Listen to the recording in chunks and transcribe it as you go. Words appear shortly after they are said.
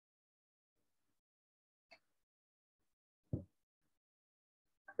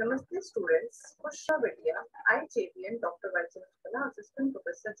Namaste students. Kusha Vidya, I JVN Dr. Vaidyapeeth, Assistant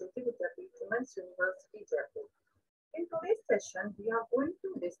Professor JVWU, Women's University, Jaipur. In today's session, we are going to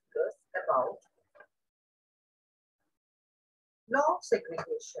discuss about law of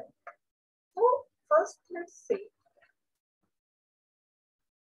segregation. So first, let's see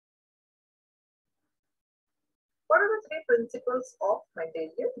what are the three principles of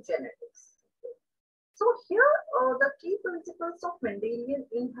Mendelian genetics. So here, the key principles of Mendelian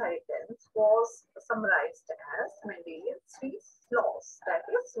inheritance was summarized as Mendelian three laws, that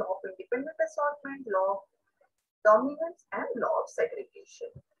is, law of independent assortment, law of dominance, and law of segregation.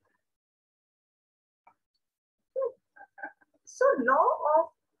 So, law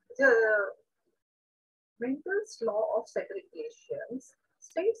of the Mendel's law of segregation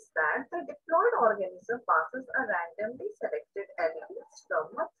states that the diploid organism passes a randomly selected alleles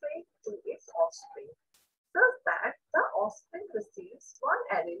from a trait to its offspring, such that the offspring receives one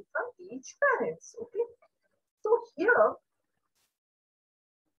allele from each parent. Okay, so here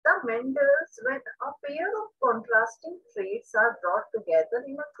the Mendel's, when a pair of contrasting traits are brought together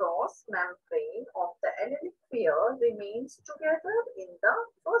in a cross membrane of the allelic pair, remains together in the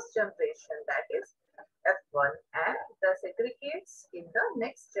first generation, that is F1, and the segregates in the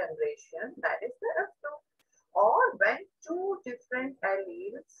next generation, that is the F2. Or when two different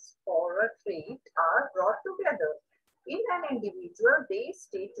alleles for a trait are brought together in an individual, they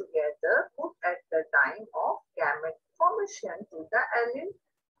stay together put at the time of gamete formation to the allele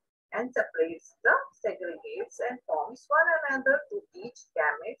and separates the segregates and forms one another to each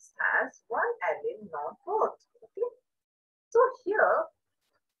gametes has one allele, not both. Okay. So here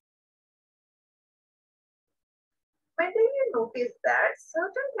Mendelian noticed that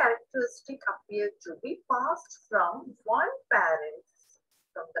certain characteristics appear to be passed from the parents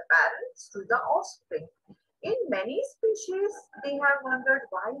to the offspring. In many species, they have wondered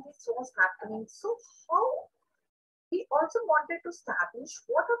why this was happening. So how he also wanted to establish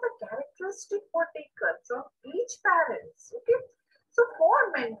what are the characteristics were taken from each parent. Okay, so for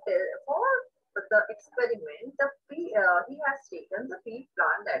the experiment, he has taken the pea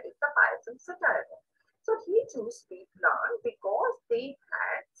plant, that is the Physarum sativum. So he chose pea plant because they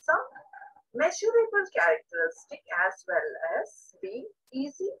had some measurable characteristic as well as being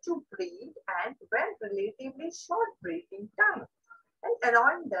easy to breed and when relatively short breeding time, and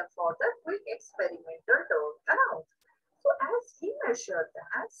allowing them for the quick experimental turnaround. So as he measured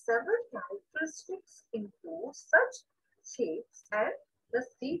that, several characteristics include such shapes and the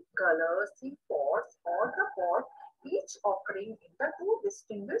seed color, seed pods, or the pod, each occurring in the two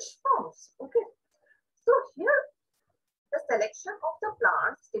distinguished forms. Okay. So here the selection of the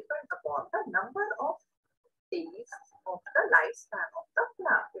plants depend upon the number of days of the lifespan of the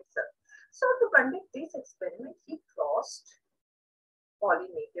plant itself. So to conduct this experiment, he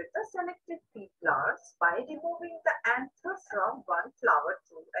pollinated the selected pea plants by removing the anther from one flower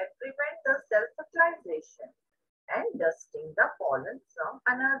tube and prevent the self-fertilization and dusting the pollen from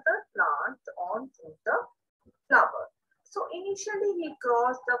another plant onto the flower. So initially he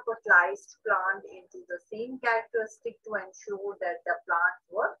crossed the fertilized plant into the same characteristic to ensure that the plant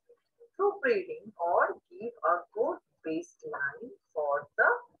work through breeding or give a good baseline for the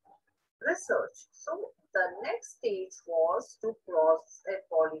research. So the next stage was to cross and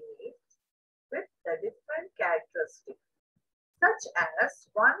pollinate with the different characteristics, such as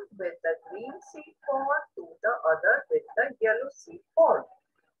one with the green seed pod to the other with the yellow seed pod.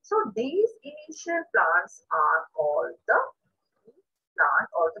 So these initial plants are called the plant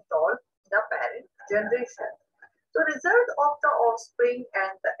or the parent generation. So result of the offspring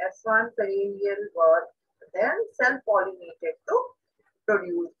and the F1 perennial were then self-pollinated to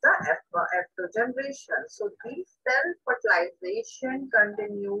produce the F2 generation. So this self-fertilization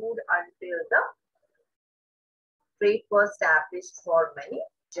continued until the trait was established for many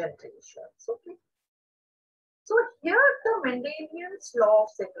generations. Okay. So here the Mendelian's law of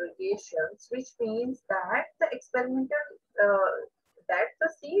segregation, which means that the experimental that the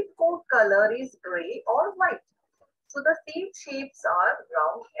seed coat color is gray or white. So the seed shapes are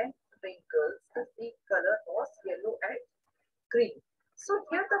round and wrinkles. The seed color was yellow and green. So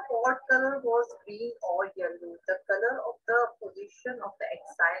here the pod color was green or yellow. The color of the position of the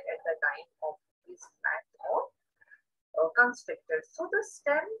exile at the time of is flat or constricted. So the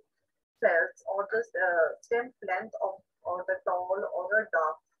stem cells or the stem length of or the tall or a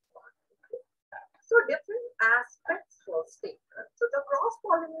dark one. So different aspects were taken. So the cross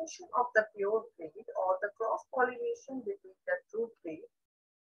pollination of the pure breed or the cross pollination between the two breed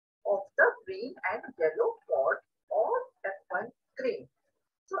of the green and yellow pod or F1 green.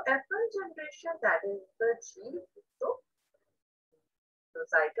 So F1 generation, that is the G. So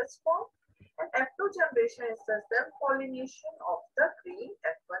heterozygous form. And F2 generation is the self-pollination of the green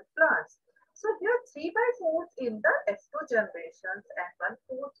F1 plants. So here 3 by 4 in the F2 generations and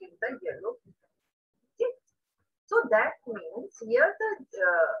 1/4 in the yellow. Okay. So that means here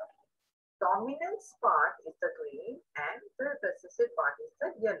the dominance part is the green and the recessive part is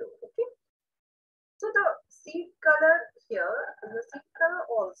the yellow. Okay. So the seed color here, in the seed color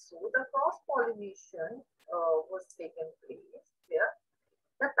also, the cross pollination was taken place here.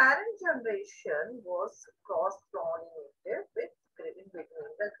 The parent generation was cross pollinated with between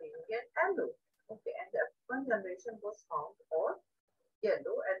the green and yellow. Okay, and the F1 generation was found all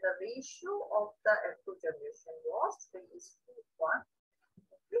yellow, and the ratio of the F2 generation was 3:1.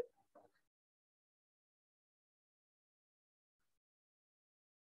 Okay.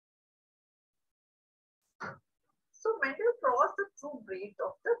 So when you cross the true breed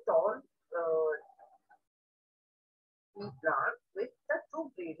of the tall tree plant with the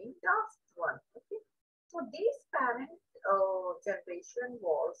true breeding last one. Okay. So this parent generation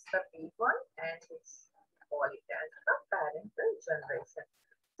was the P1 and which call it as the parental generation.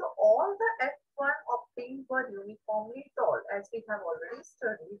 So all the F1 obtained were uniformly tall, as we have already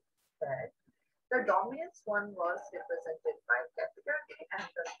studied that the dominance one was represented by capital D and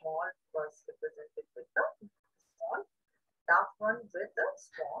the small was represented with the small, dark one with the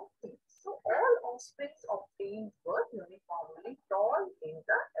small t. So all offspring obtained were uniformly tall in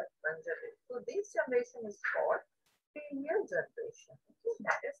the F1 generation. So this generation is called female generation. Okay,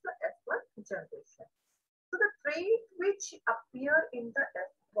 that is the F1 generation. So the trait which appear in the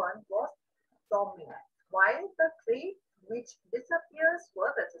F1 was dominant, while the trait which disappears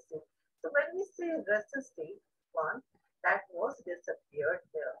were recessive. So when we say recessive one, that was disappeared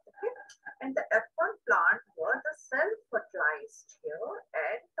here. Okay, and the F1 plant were the self-fertilized here,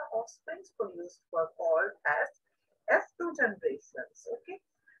 and the offsprings produced were called as F2 generations. Okay,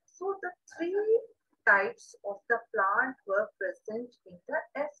 so the three types of the plant were present in the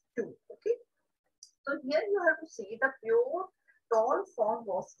F2. Okay, so here you have to see the pure tall form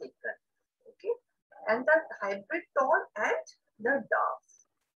was taken. Okay, and the hybrid tall and the dark.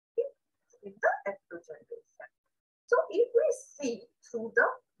 Okay, in the F2 generation. So if we see through the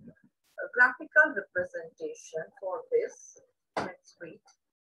graphical representation for this, let's read.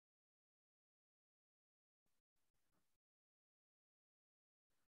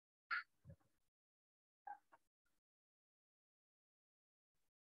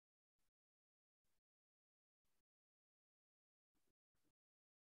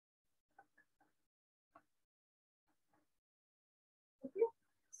 Okay.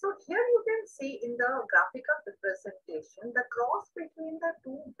 So here you can see in the graphical representation the cross between the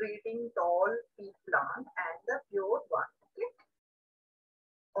two breeding tall pea plant and the pure one. Okay,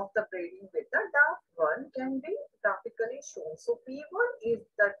 of the breeding with the dark one can be graphically shown. So P1 is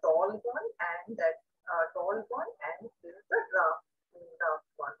the tall one and that tall one and this is the dark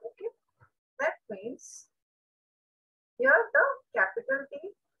one. Okay, that means here the capital T.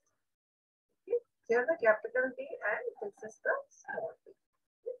 Okay, here the capital T and this is the small t.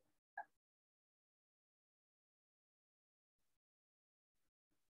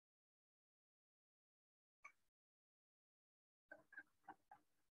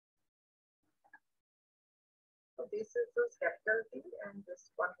 So this is the capital T and this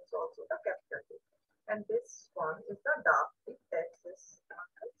one is also the capital T. And this one is the dark T, that is the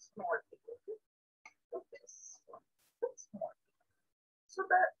small t. Okay? So this one is small t. So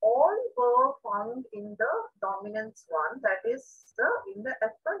the all were found in the dominance one, that is the in the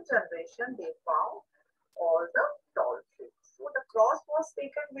F1 generation they found all the tall trees. So the cross was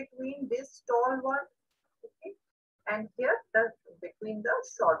taken between this tall one, okay, and here the between the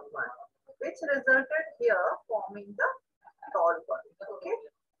short one, which resulted here forming the tall one. Okay,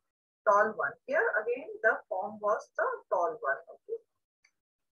 tall one. Here again the form was the tall one. Okay,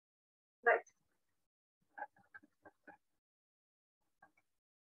 right.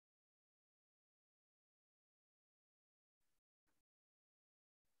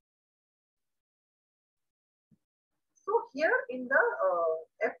 So here in the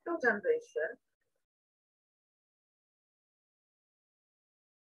F2 generation,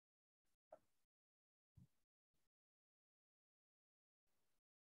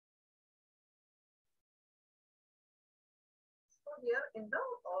 so here in the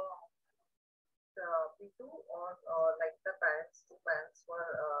P2 or like the parents, two parents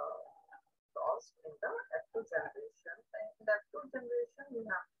were lost in the F2 generation. And in the F2 generation, we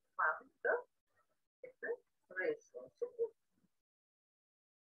have found the different ratio. So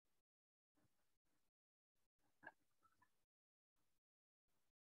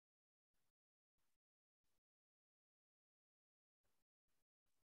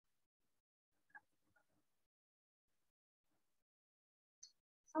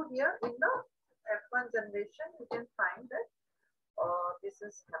So here in the F1 generation, you can find that this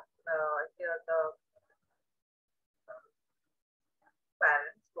is here the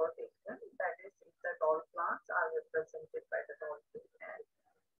parents were taken. That is, if the tall plants are represented by the tall tree and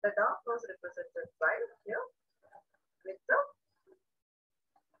the dark was represented by here with the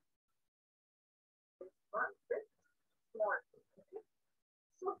this one with small t. Okay.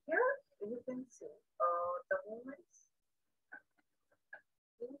 So here you can see the movements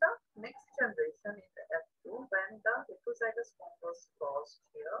in the next generation in the F2 when the heterozygous form was crossed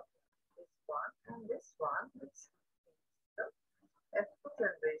here. This one and this one, which is the F2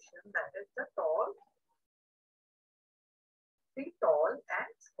 generation, that is the tall, three tall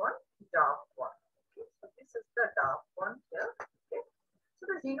and one dark one. Okay, so this is the dark one here. Okay, so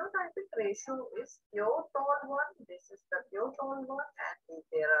the genotypic ratio is pure tall one. This is the pure tall one, and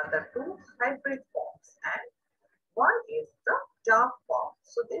there are the two hybrid forms, and one is the dark form.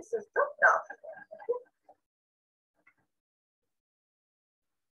 So this is the dark form. Okay.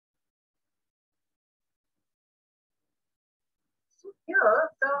 So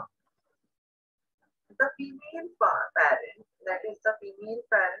here the female parent, that is the female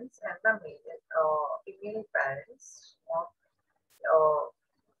parents and the male female parents of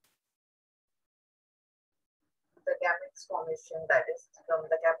the gametes formation, that is from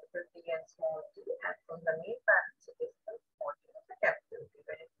the capital T and small t, and from the male parents it is the small t and the capital T.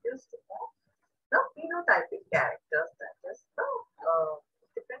 When it used to form the phenotypic characters, that is the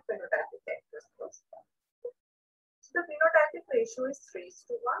different phenotypic characters. So the phenotypic ratio is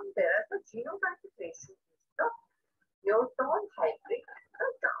 3:1, whereas the genotypic ratio is the pure tall hybrid and the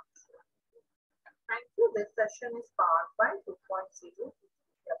dark. Thank you. This session is powered by 2.0. If you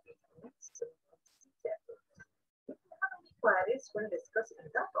have any queries, we'll discuss in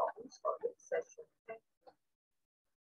the problem solving.